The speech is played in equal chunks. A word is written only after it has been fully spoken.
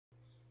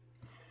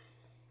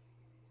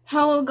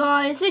Hello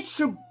guys, it's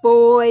your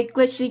boy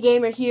Glitchy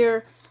Gamer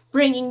here,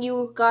 bringing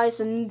you guys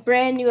a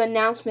brand new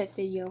announcement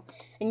video.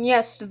 And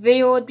yes, the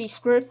video would be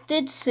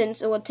scripted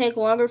since it would take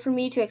longer for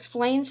me to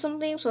explain some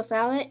things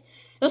without it.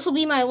 This will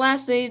be my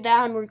last video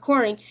that I'm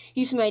recording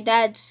using my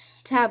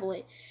dad's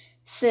tablet.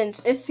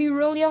 Since, if you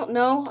really don't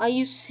know, I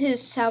use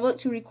his tablet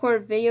to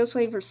record videos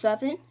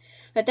 24/7.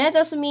 But that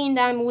doesn't mean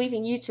that I'm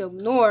leaving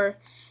YouTube, nor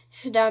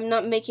that I'm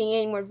not making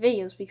any more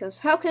videos, because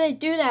how could I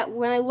do that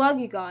when I love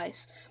you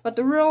guys? But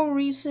the real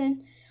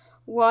reason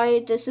why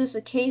this is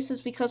the case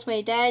is because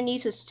my dad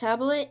needs his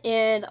tablet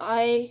and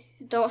I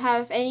don't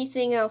have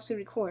anything else to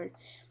record.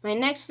 My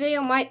next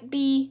video might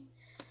be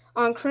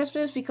on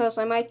Christmas because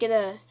I might get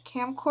a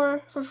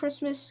camcorder for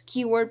Christmas,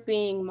 keyword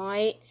being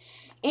might.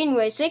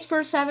 Anyways, thanks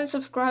for 7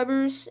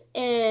 subscribers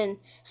and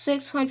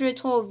 600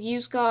 total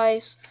views,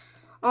 guys.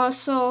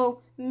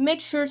 Also,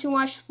 make sure to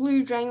watch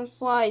Blue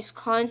Dragonfly's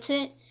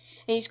content.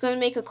 And he's going to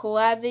make a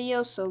collab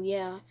video, so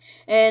yeah.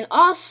 And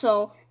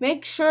also,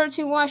 make sure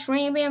to watch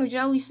Rain Bam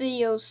Jelly's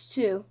videos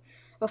too.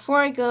 Before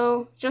I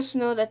go, just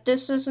know that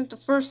this isn't the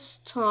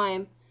first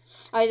time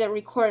I didn't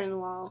record in a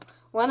while.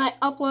 When I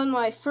uploaded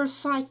my first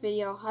Sonic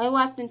video, I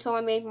left until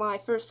I made my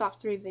first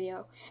top 3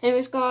 video.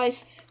 Anyways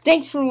guys,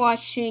 thanks for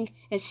watching,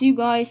 and see you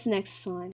guys next time.